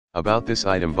About this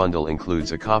item bundle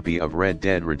includes a copy of Red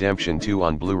Dead Redemption 2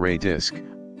 on Blu-ray disc,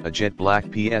 a jet black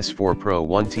PS4 Pro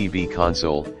 1TB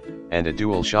console, and a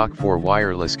DualShock 4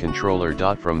 wireless controller.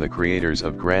 From the creators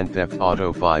of Grand Theft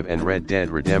Auto 5 and Red Dead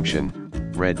Redemption,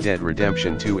 Red Dead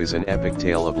Redemption 2 is an epic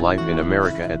tale of life in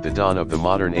America at the dawn of the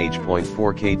modern age.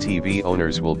 4K TV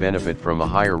owners will benefit from a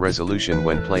higher resolution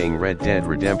when playing Red Dead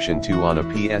Redemption 2 on a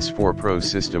PS4 Pro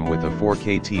system with a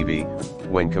 4K TV,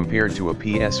 when compared to a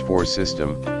PS4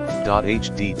 system.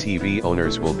 HD TV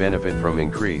owners will benefit from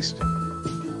increased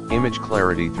image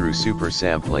clarity through super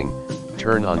sampling.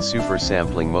 Turn on super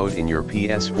sampling mode in your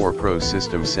PS4 Pro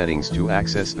system settings to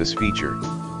access this feature.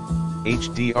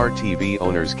 HDR TV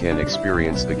owners can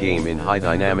experience the game in high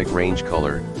dynamic range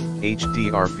color.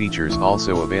 HDR features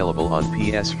also available on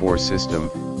PS4 system.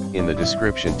 In the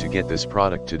description to get this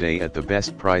product today at the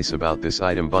best price. About this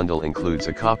item bundle includes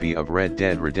a copy of Red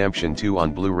Dead Redemption 2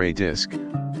 on Blu-ray disc,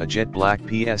 a jet black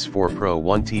PS4 Pro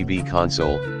 1TB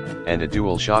console, and a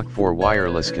DualShock 4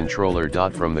 wireless controller.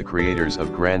 From the creators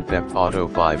of Grand Theft Auto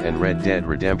 5 and Red Dead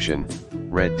Redemption,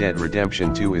 Red Dead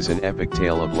Redemption 2 is an epic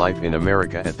tale of life in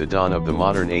America at the dawn of the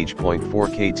modern age.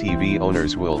 4K TV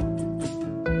owners will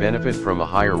benefit from a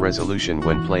higher resolution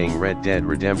when playing Red Dead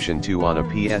Redemption 2 on a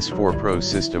PS4 Pro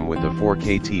system with a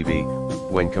 4K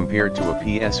TV, when compared to a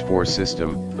PS4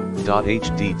 system.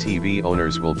 HD TV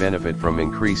owners will benefit from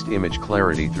increased image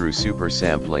clarity through super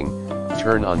sampling.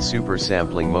 Turn on super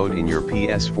sampling mode in your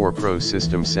PS4 Pro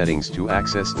system settings to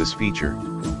access this feature.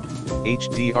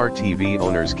 HDR TV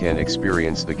owners can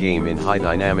experience the game in high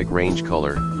dynamic range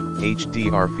color.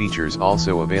 HDR features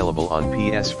also available on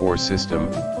PS4 system.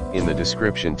 In the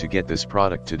description to get this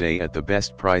product today at the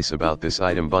best price. About this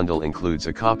item bundle includes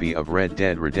a copy of Red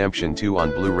Dead Redemption 2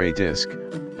 on Blu-ray disc,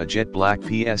 a jet black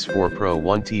PS4 Pro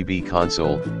 1TB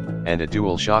console, and a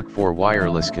DualShock 4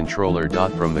 wireless controller.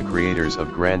 From the creators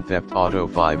of Grand Theft Auto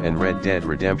 5 and Red Dead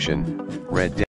Redemption, Red Dead